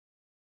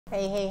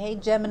Hey, hey, hey,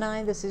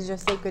 Gemini, this is your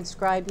sacred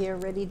scribe here,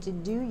 ready to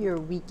do your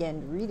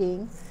weekend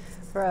reading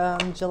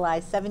from July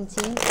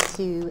 17th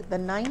to the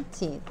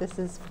 19th. This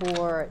is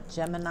for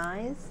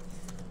Geminis,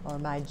 or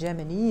my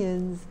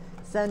Geminians,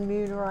 Sun,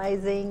 Moon,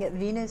 Rising,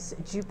 Venus,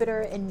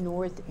 Jupiter, and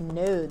North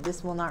Node.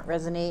 This will not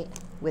resonate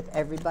with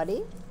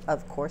everybody.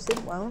 Of course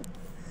it won't,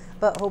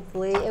 but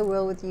hopefully it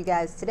will with you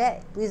guys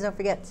today. Please don't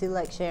forget to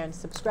like, share, and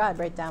subscribe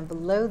right down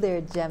below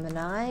there,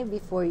 Gemini,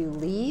 before you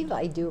leave.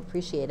 I do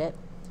appreciate it.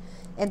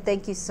 And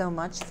thank you so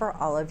much for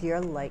all of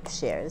your likes,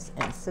 shares,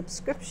 and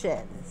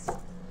subscriptions.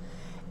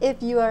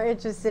 If you are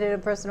interested in a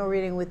personal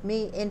reading with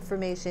me,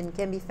 information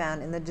can be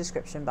found in the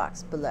description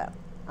box below.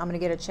 I'm going to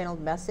get a channeled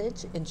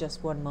message in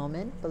just one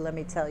moment, but let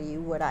me tell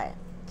you what I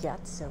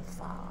got so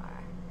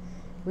far.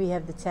 We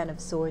have the Ten of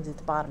Swords at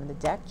the bottom of the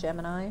deck,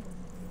 Gemini.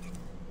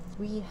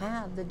 We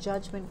have the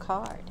Judgment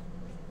card,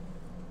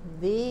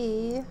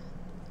 the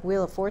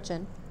Wheel of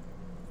Fortune,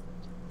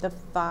 the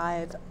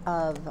Five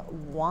of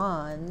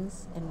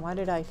Wands, and why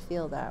did I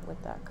feel that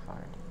with that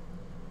card?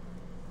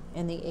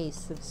 And the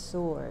Ace of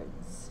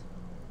Swords.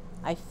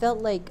 I felt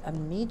like a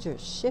major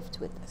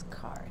shift with this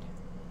card.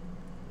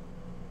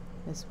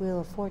 This Wheel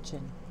of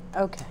Fortune.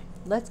 Okay,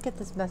 let's get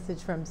this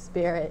message from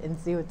Spirit and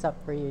see what's up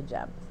for you,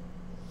 Gems.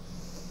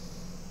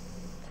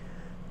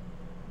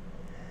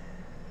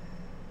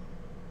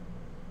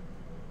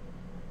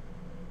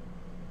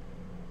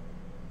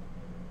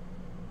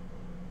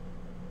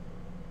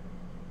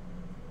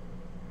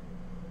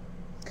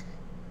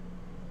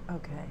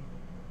 Okay,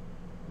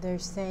 they're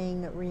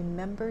saying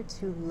remember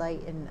to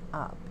lighten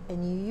up,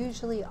 and you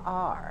usually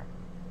are.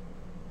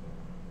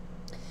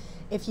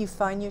 If you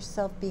find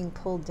yourself being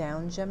pulled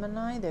down,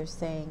 Gemini, they're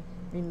saying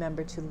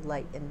remember to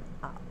lighten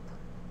up.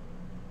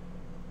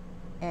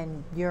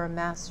 And you're a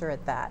master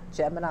at that,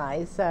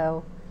 Gemini,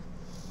 so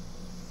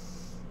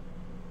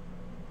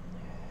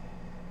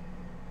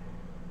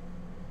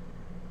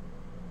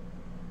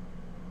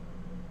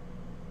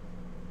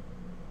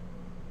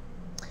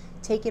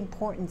take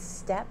important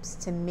steps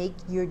to make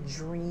your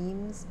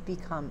dreams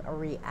become a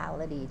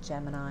reality,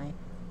 Gemini.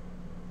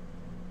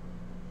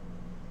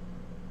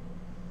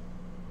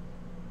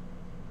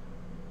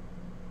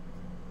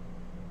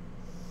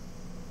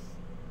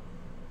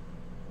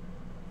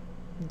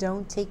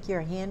 Don't take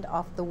your hand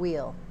off the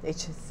wheel, they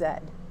just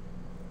said.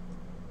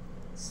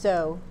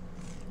 So,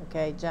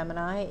 okay,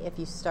 Gemini, if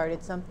you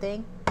started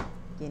something,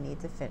 you need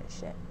to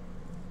finish it.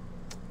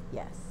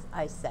 Yes,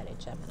 I said it,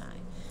 Gemini.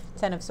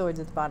 Ten of Swords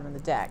at the bottom of the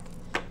deck.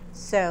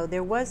 So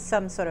there was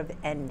some sort of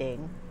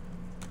ending,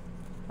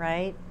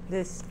 right?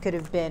 This could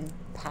have been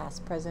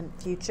past,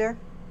 present, future,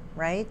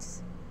 right?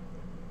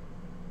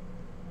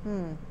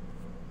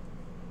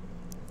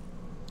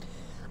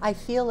 I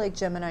feel like,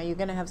 Gemini, you're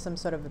going to have some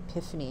sort of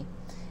epiphany,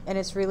 and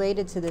it's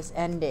related to this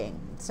ending.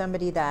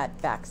 Somebody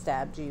that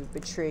backstabbed you,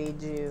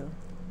 betrayed you,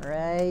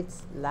 right?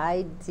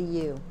 Lied to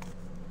you.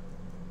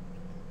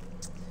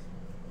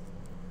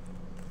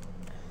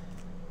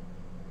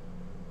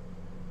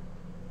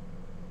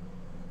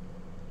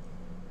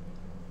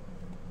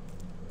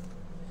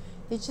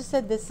 They just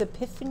said this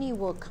epiphany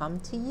will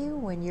come to you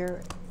when you're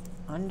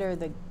under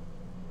the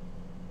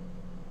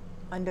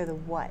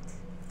what?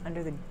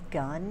 Under the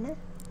gun?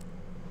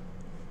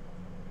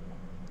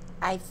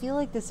 I feel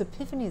like this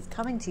epiphany is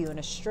coming to you in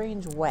a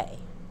strange way.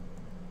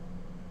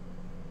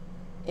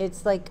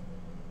 It's like,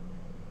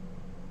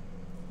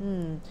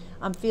 I'm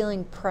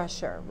feeling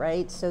pressure,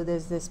 right? So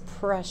there's this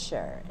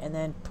pressure, and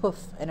then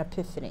poof, an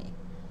epiphany.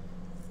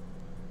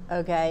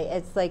 Okay,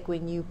 it's like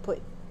when you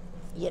put,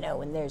 you know,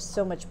 when there's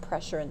so much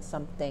pressure in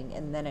something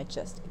and then it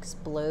just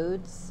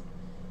explodes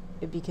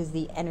because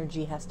the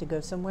energy has to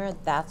go somewhere.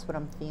 That's what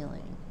I'm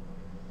feeling.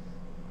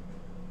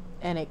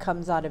 And it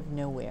comes out of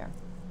nowhere.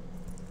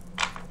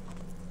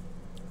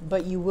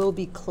 But you will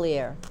be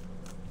clear.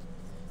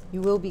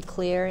 You will be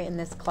clear, and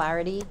this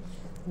clarity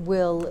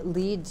will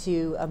lead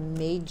to a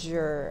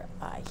major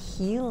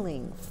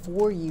healing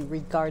for you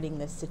regarding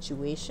this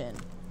situation.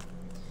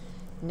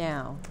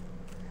 Now,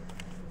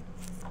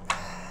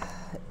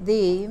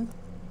 the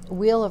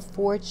Wheel of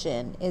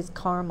Fortune is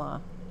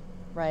karma,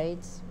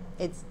 right?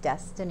 It's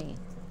destiny.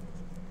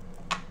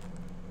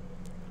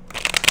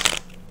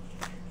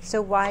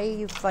 So why are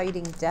you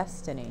fighting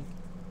destiny?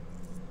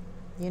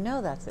 You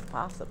know that's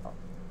impossible.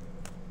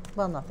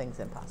 Well, nothing's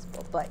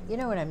impossible, but you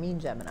know what I mean,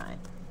 Gemini.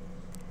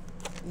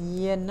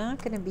 You're not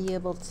going to be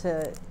able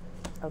to,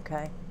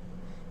 okay.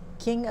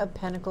 King of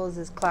Pentacles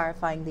is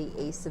clarifying the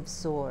Ace of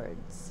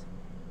Swords.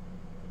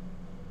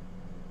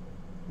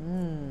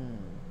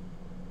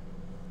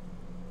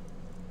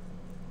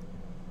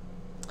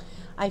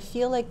 I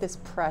feel like this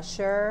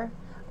pressure,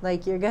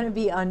 like you're going to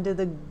be under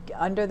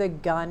the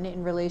gun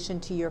in relation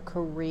to your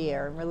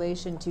career, in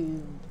relation to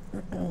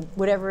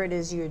whatever it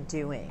is you're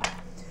doing.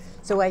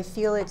 So I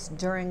feel it's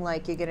during,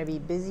 like, you're going to be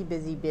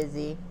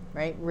busy,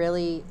 right?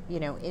 Really, you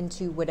know,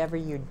 into whatever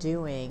you're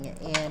doing,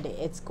 and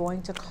it's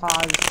going to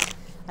cause,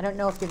 I don't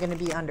know if you're going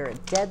to be under a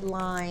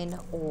deadline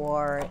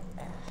or,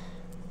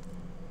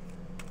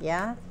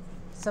 yeah?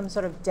 some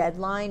sort of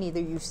deadline, either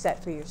you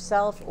set for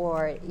yourself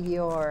or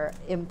your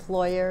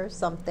employer,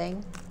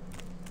 something.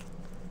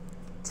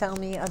 Tell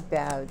me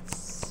about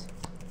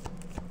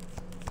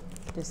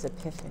this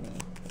epiphany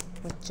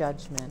with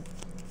judgment.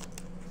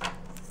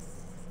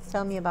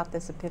 Tell me about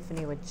this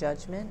epiphany with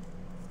judgment.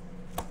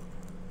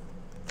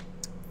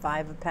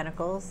 5 of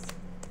Pentacles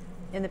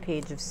and the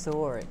Page of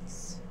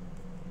Swords.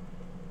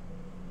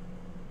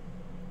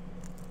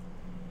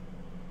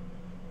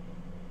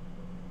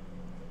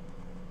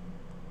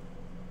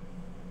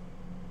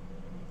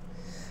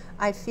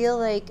 I feel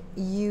like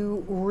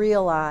you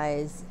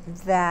realize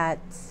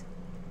that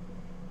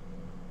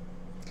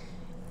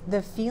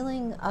the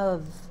feelings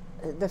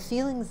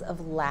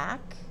of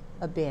lack,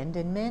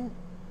 abandonment,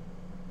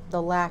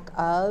 the lack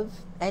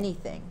of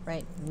anything,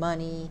 right?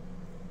 Money,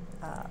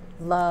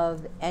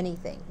 love,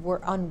 anything,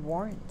 were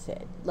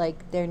unwarranted.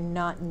 Like, they're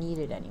not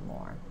needed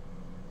anymore.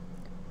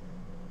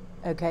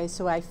 Okay,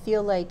 so I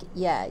feel like,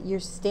 yeah, you're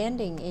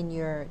standing in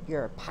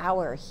your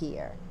power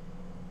here,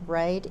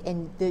 right?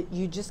 And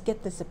you just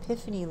get this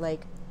epiphany,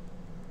 like,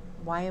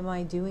 why am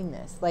I doing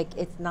this? Like,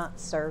 it's not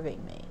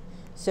serving me.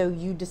 So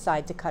you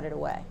decide to cut it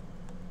away.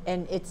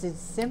 And it's as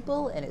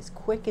simple and as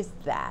quick as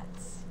that.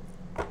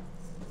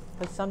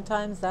 But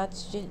sometimes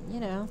that's just, you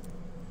know,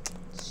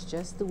 it's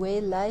just the way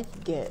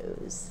life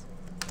goes.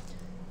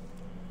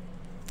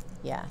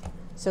 Yeah.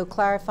 So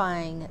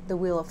clarifying the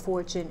Wheel of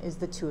Fortune is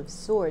the 2 of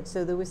Swords.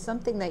 So there was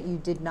something that you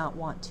did not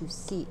want to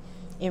see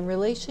in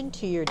relation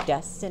to your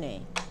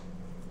destiny.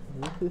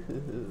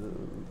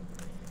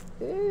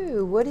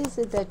 Ooh, what is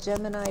it that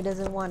Gemini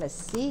doesn't want to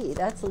see?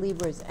 That's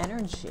Libra's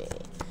energy.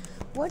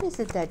 What is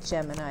it that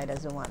Gemini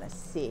doesn't want to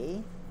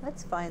see?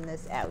 Let's find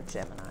this out,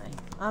 Gemini.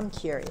 I'm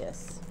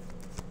curious.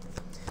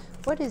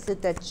 What is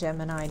it that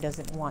Gemini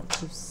doesn't want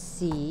to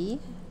see?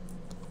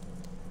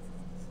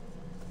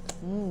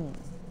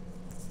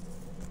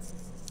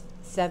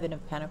 7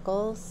 of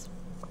Pentacles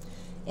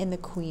and the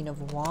Queen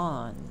of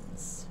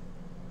Wands.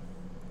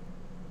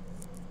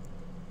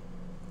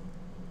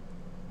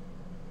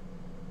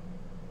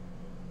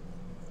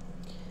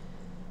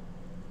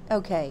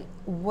 Okay,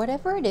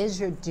 whatever it is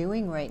you're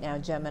doing right now,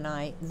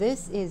 Gemini,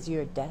 this is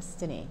your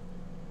destiny.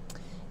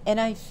 And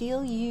I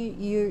feel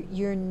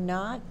you're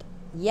not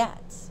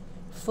yet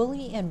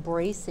fully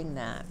embracing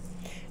that.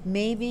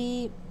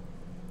 Maybe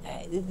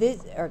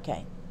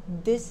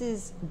this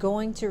is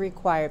going to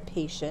require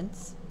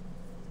patience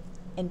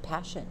and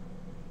passion,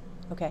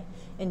 okay,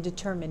 and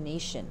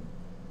determination.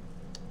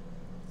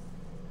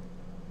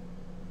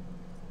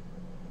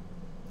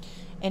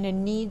 And a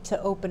need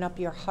to open up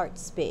your heart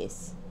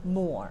space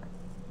more.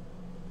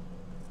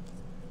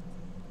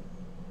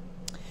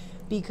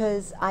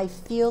 Because I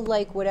feel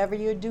like whatever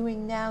you're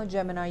doing now,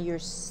 Gemini, you're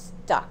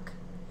stuck.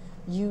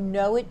 You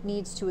know it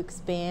needs to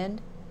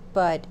expand,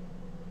 but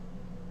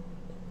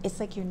it's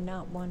like you're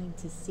not wanting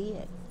to see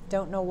it.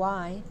 Don't know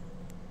why.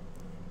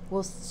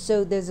 Well,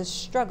 so there's a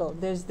struggle.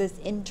 There's this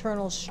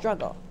internal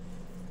struggle,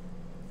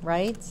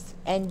 right?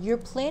 And you're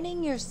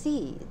planting your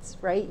seeds,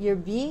 right? You're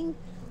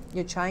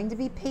trying to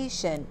be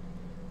patient,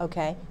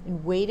 okay,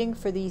 and waiting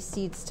for these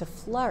seeds to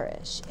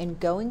flourish and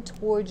going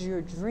towards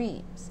your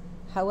dreams.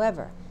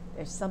 However,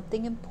 there's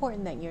something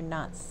important that you're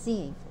not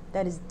seeing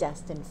that is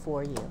destined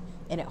for you,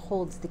 and it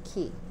holds the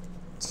key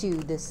to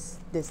this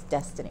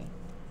destiny.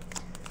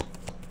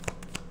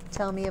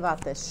 Tell me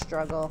about this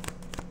struggle.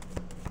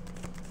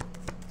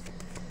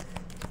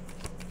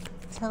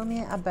 Tell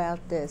me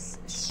about this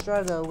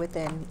struggle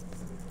within,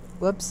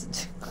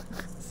 whoops,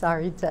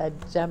 sorry, Ted,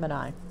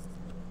 Gemini.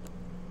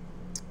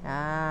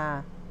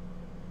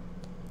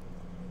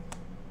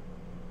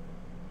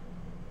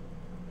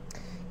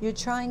 You're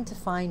trying to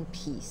find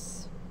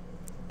peace.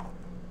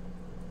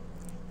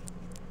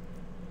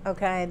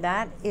 Okay,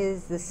 that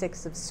is the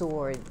 6 of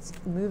Swords,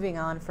 moving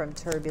on from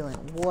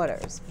turbulent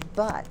waters.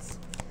 But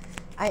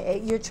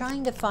you're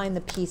trying to find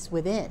the peace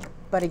within.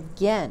 But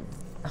again,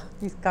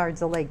 these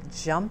cards are like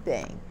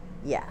jumping.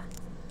 Yeah.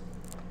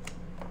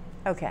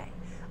 Okay.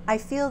 I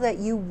feel that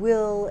you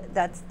will,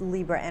 that's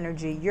Libra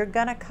energy, you're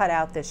going to cut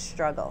out this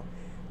struggle.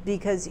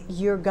 Because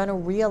you're going to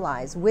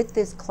realize with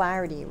this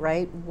clarity,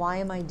 right? Why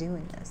am I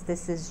doing this?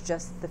 This is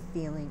just the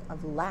feeling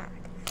of lack.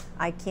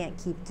 I can't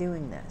keep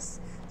doing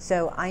this.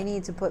 So I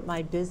need to put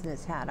my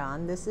business hat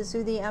on. This is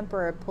who the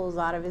Emperor pulls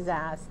out of his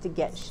ass to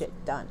get shit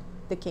done.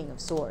 The King of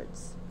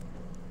Swords.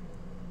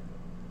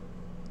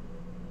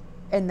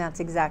 And that's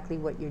exactly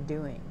what you're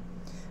doing.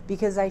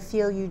 Because I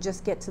feel you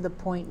just get to the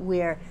point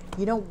where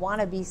you don't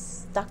want to be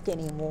stuck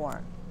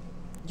anymore.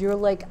 You're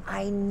like,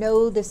 I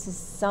know this is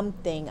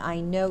something. I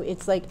know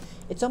it's like,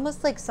 it's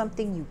almost like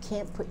something you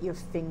can't put your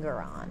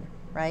finger on,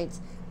 right?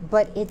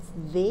 But it's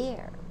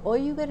there. All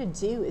you got to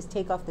do is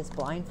take off this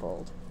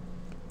blindfold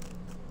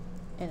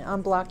and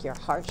unblock your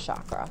heart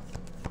chakra.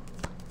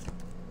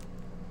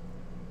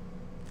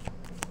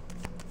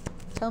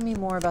 Tell me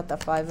more about the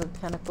 5 of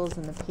Pentacles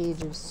and the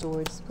Page of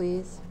Swords,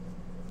 please.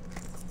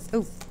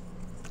 Oh,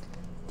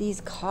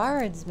 these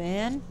cards,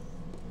 man.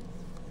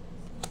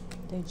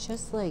 They're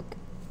just like,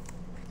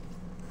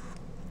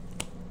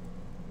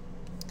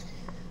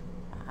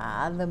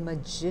 The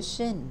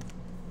Magician,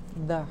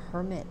 the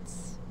Hermit,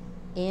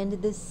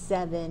 and the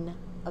Seven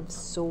of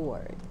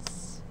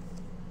Swords.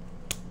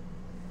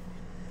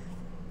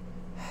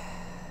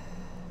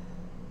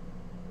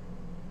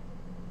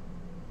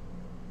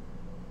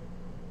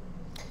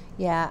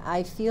 Yeah,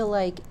 I feel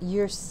like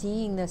you're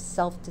seeing this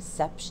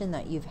self-deception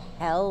that you've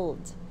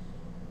held,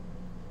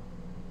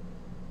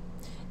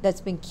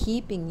 that's been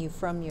keeping you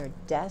from your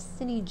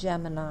destiny,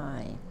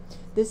 Gemini.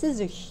 This is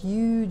a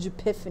huge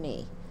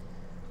epiphany.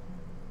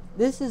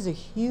 This is a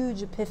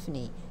huge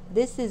epiphany.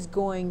 This is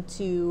going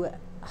to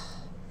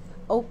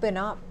open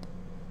up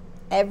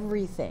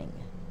everything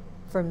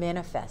for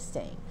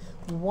manifesting.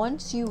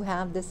 Once you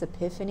have this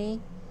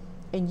epiphany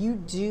and you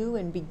do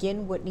and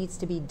begin what needs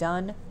to be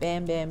done,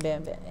 bam, bam,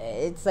 bam, bam.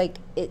 It's like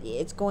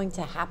it's going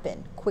to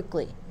happen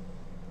quickly.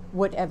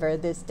 Whatever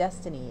this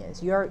destiny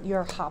is,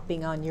 you're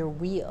hopping on your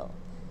wheel.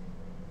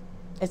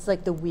 It's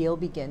like the wheel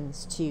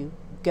begins to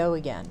go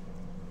again.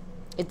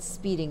 It's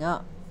speeding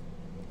up.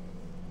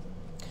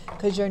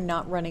 Because you're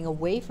not running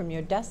away from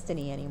your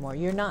destiny anymore.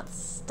 You're not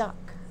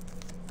stuck.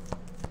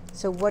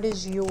 So what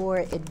is your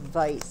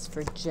advice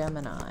for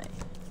Gemini?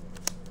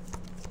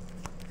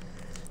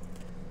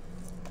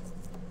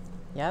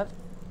 Yep.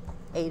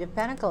 8 of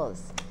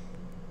Pentacles.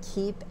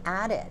 Keep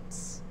at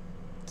it.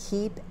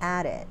 Keep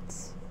at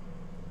it.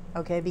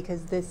 Okay,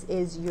 because this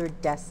is your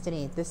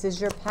destiny. This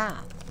is your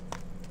path.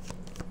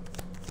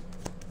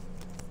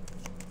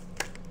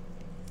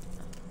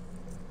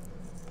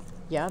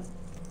 Yep.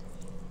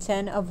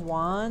 10 of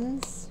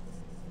Wands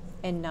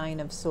and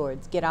 9 of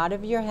Swords. Get out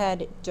of your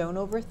head. Don't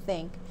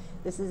overthink.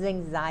 This is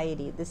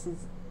anxiety. This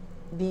is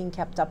being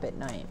kept up at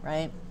night,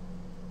 right?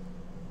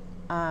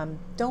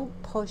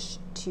 Don't push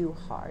too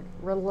hard.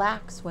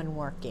 Relax when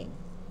working,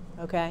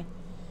 okay?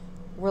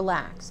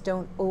 Relax.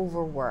 Don't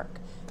overwork,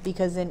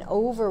 because in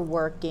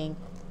overworking,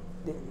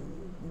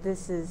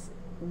 this is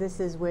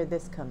where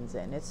this comes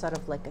in. It's sort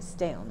of like a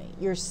stalemate.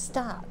 You're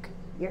stuck.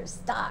 You're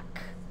stuck.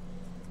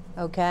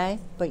 Okay,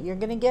 but you're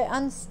gonna get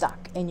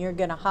unstuck and you're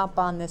gonna hop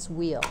on this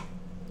wheel.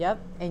 Yep,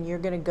 and you're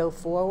gonna go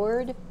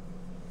forward.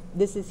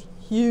 This is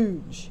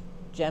huge,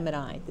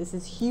 Gemini. This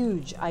is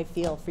huge, I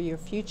feel, for your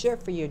future,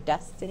 for your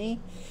destiny.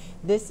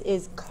 This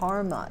is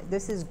karma.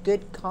 This is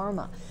good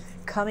karma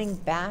coming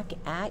back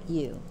at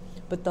you.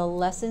 But the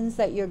lessons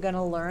that you're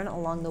gonna learn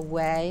along the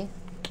way,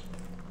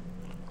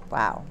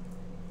 wow.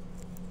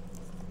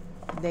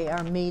 They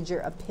are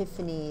major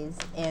epiphanies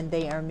and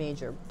they are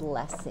major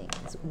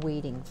blessings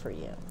waiting for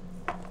you.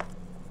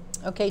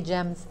 Okay,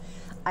 gems,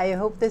 I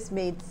hope this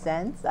made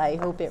sense. I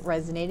hope it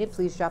resonated.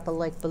 Please drop a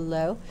like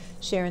below.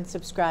 Share and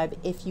subscribe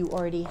if you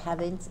already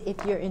haven't.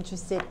 If you're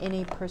interested in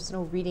a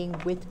personal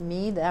reading with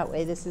me, that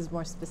way this is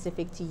more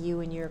specific to you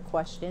and your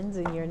questions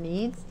and your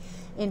needs.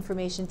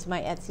 Information to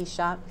my Etsy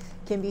shop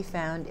can be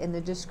found in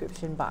the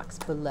description box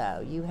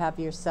below. You have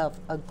yourself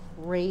a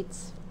great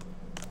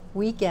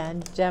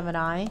weekend,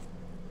 Gemini.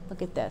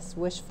 Look at this,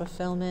 wish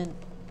fulfillment.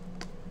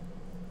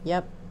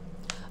 Yep.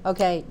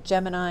 Okay,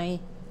 Gemini,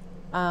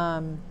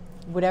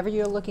 whatever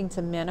you're looking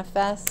to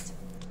manifest,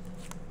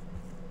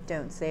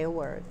 don't say a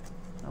word,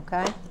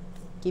 okay?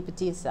 Keep it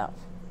to yourself.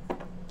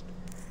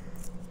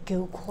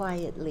 Go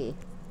quietly.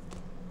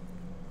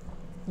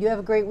 You have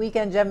a great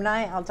weekend,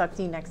 Gemini. I'll talk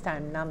to you next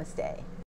time. Namaste.